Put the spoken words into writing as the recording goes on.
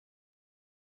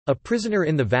A prisoner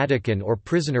in the Vatican or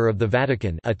prisoner of the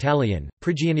Vatican Italian,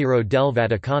 prigioniero del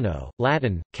Vaticano,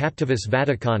 Latin, captivus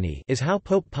Vaticani is how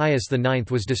Pope Pius IX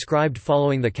was described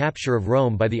following the capture of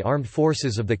Rome by the armed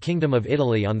forces of the Kingdom of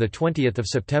Italy on 20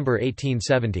 September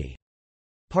 1870.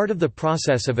 Part of the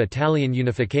process of Italian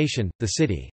unification, the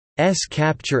city's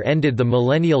capture ended the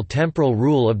millennial temporal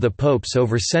rule of the popes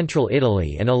over central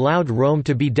Italy and allowed Rome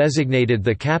to be designated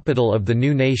the capital of the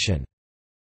new nation.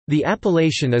 The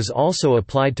appellation is also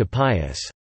applied to Pius'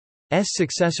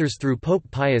 successors through Pope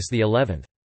Pius XI.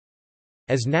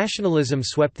 As nationalism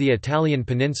swept the Italian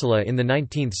peninsula in the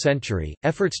 19th century,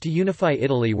 efforts to unify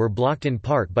Italy were blocked in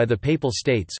part by the Papal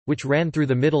States, which ran through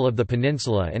the middle of the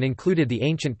peninsula and included the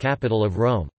ancient capital of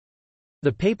Rome.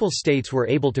 The Papal States were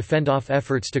able to fend off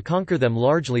efforts to conquer them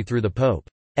largely through the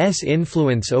Pope's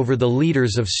influence over the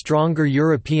leaders of stronger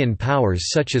European powers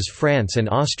such as France and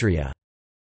Austria.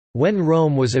 When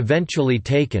Rome was eventually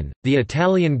taken, the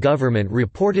Italian government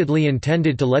reportedly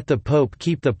intended to let the Pope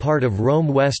keep the part of Rome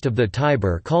west of the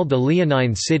Tiber called the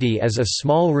Leonine City as a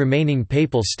small remaining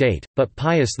papal state, but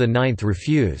Pius IX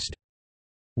refused.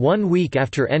 1 week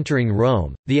after entering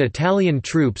Rome, the Italian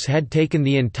troops had taken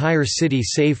the entire city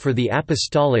save for the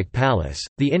Apostolic Palace.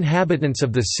 The inhabitants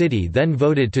of the city then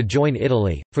voted to join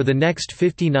Italy. For the next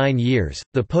 59 years,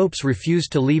 the popes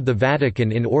refused to leave the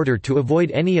Vatican in order to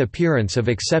avoid any appearance of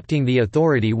accepting the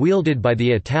authority wielded by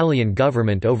the Italian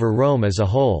government over Rome as a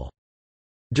whole.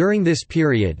 During this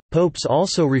period, popes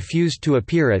also refused to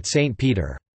appear at St.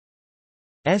 Peter's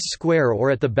Square or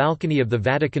at the balcony of the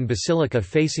Vatican Basilica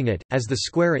facing it, as the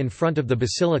square in front of the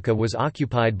basilica was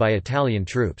occupied by Italian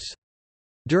troops.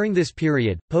 During this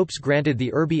period, popes granted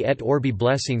the Urbi et Orbi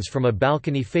blessings from a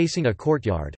balcony facing a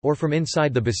courtyard, or from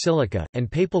inside the basilica, and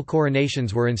papal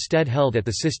coronations were instead held at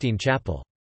the Sistine Chapel.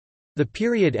 The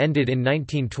period ended in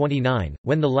 1929,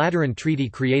 when the Lateran Treaty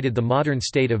created the modern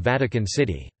state of Vatican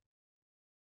City.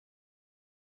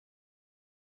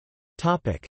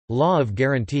 Law of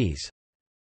guarantees.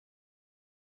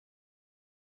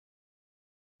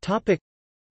 The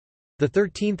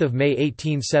 13th of May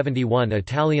 1871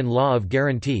 Italian Law of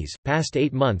Guarantees, passed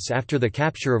 8 months after the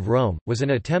capture of Rome, was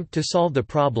an attempt to solve the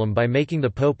problem by making the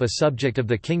Pope a subject of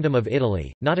the Kingdom of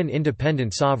Italy, not an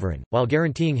independent sovereign, while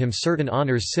guaranteeing him certain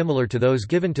honours similar to those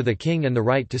given to the king and the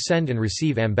right to send and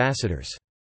receive ambassadors.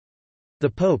 The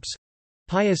popes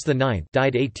Pius IX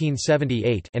died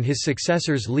 1878 and his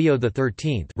successors Leo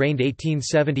XIII reigned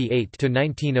 1878 to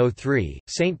 1903,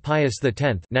 Saint Pius X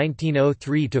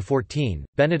 1903 to 14,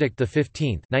 Benedict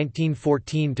XV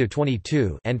 1914 to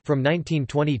 22, and from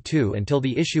 1922 until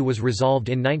the issue was resolved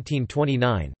in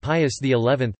 1929, Pius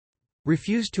XI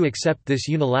refused to accept this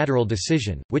unilateral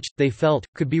decision, which, they felt,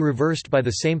 could be reversed by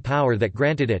the same power that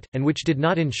granted it, and which did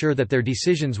not ensure that their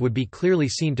decisions would be clearly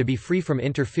seen to be free from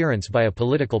interference by a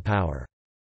political power.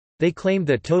 They claimed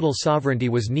that total sovereignty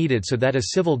was needed so that a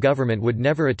civil government would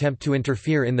never attempt to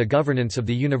interfere in the governance of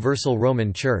the Universal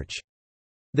Roman Church.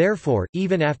 Therefore,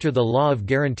 even after the Law of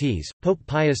Guarantees, Pope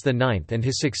Pius IX and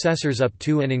his successors up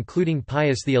to and including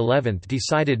Pius XI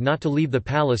decided not to leave the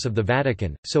Palace of the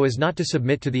Vatican, so as not to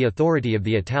submit to the authority of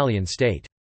the Italian state.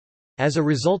 As a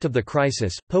result of the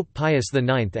crisis, Pope Pius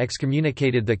IX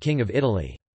excommunicated the King of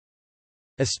Italy.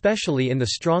 Especially in the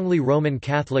strongly Roman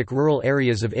Catholic rural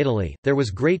areas of Italy, there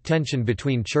was great tension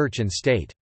between church and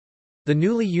state. The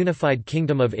newly unified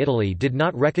Kingdom of Italy did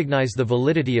not recognize the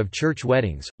validity of church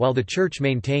weddings, while the church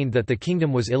maintained that the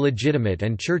kingdom was illegitimate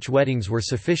and church weddings were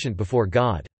sufficient before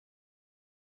God.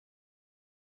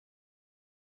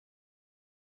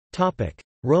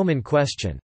 Roman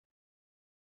question.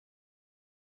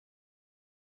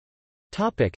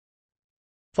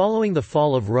 Following the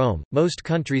fall of Rome, most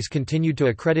countries continued to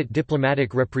accredit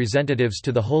diplomatic representatives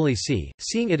to the Holy See,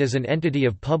 seeing it as an entity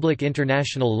of public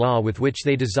international law with which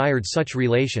they desired such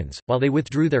relations, while they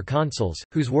withdrew their consuls,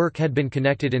 whose work had been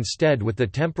connected instead with the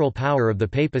temporal power of the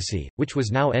papacy, which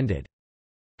was now ended.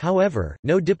 However,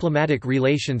 no diplomatic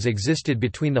relations existed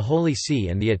between the Holy See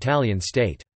and the Italian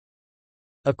state.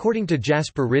 According to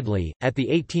Jasper Ridley, at the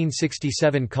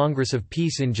 1867 Congress of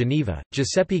Peace in Geneva,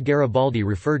 Giuseppe Garibaldi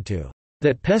referred to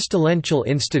that pestilential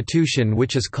institution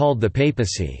which is called the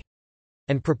papacy,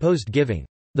 and proposed giving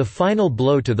the final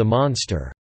blow to the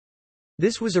monster.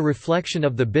 This was a reflection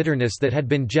of the bitterness that had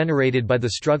been generated by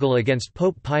the struggle against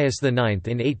Pope Pius IX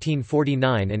in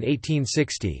 1849 and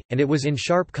 1860, and it was in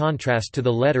sharp contrast to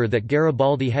the letter that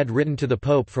Garibaldi had written to the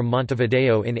Pope from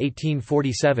Montevideo in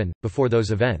 1847, before those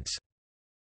events.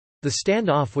 The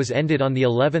standoff was ended on the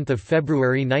 11th of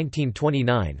February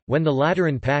 1929, when the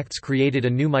Lateran Pacts created a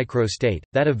new microstate,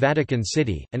 that of Vatican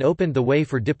City, and opened the way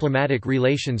for diplomatic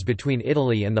relations between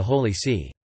Italy and the Holy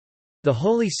See. The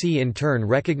Holy See in turn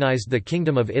recognized the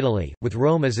Kingdom of Italy, with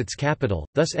Rome as its capital,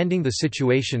 thus ending the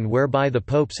situation whereby the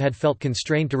popes had felt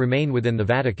constrained to remain within the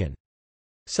Vatican.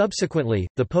 Subsequently,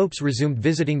 the popes resumed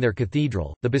visiting their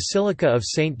cathedral, the Basilica of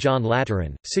St. John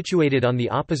Lateran, situated on the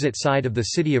opposite side of the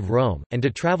city of Rome, and to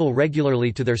travel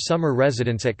regularly to their summer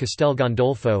residence at Castel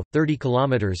Gandolfo, 30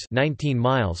 kilometers (19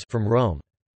 miles) from Rome.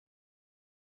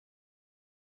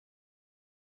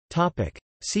 Topic.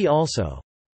 See also.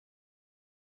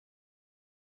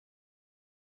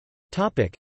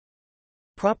 Topic.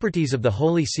 Properties of the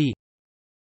Holy See.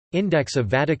 Index of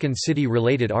Vatican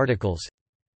City-related articles.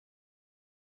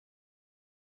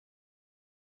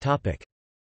 Topic.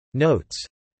 Notes.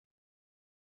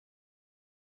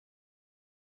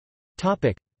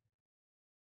 Topic.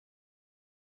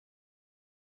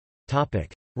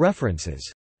 Topic.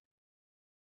 References.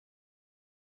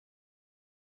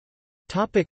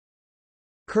 Topic.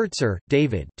 Kurtzer,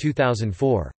 David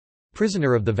 2004.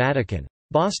 Prisoner of the Vatican.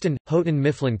 Boston, Houghton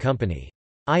Mifflin Company.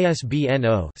 ISBN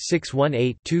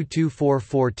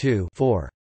 0-618-22442-4.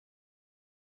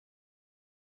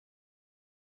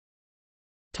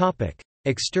 Topic.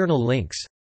 External links.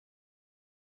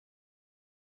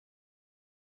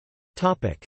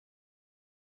 Topic.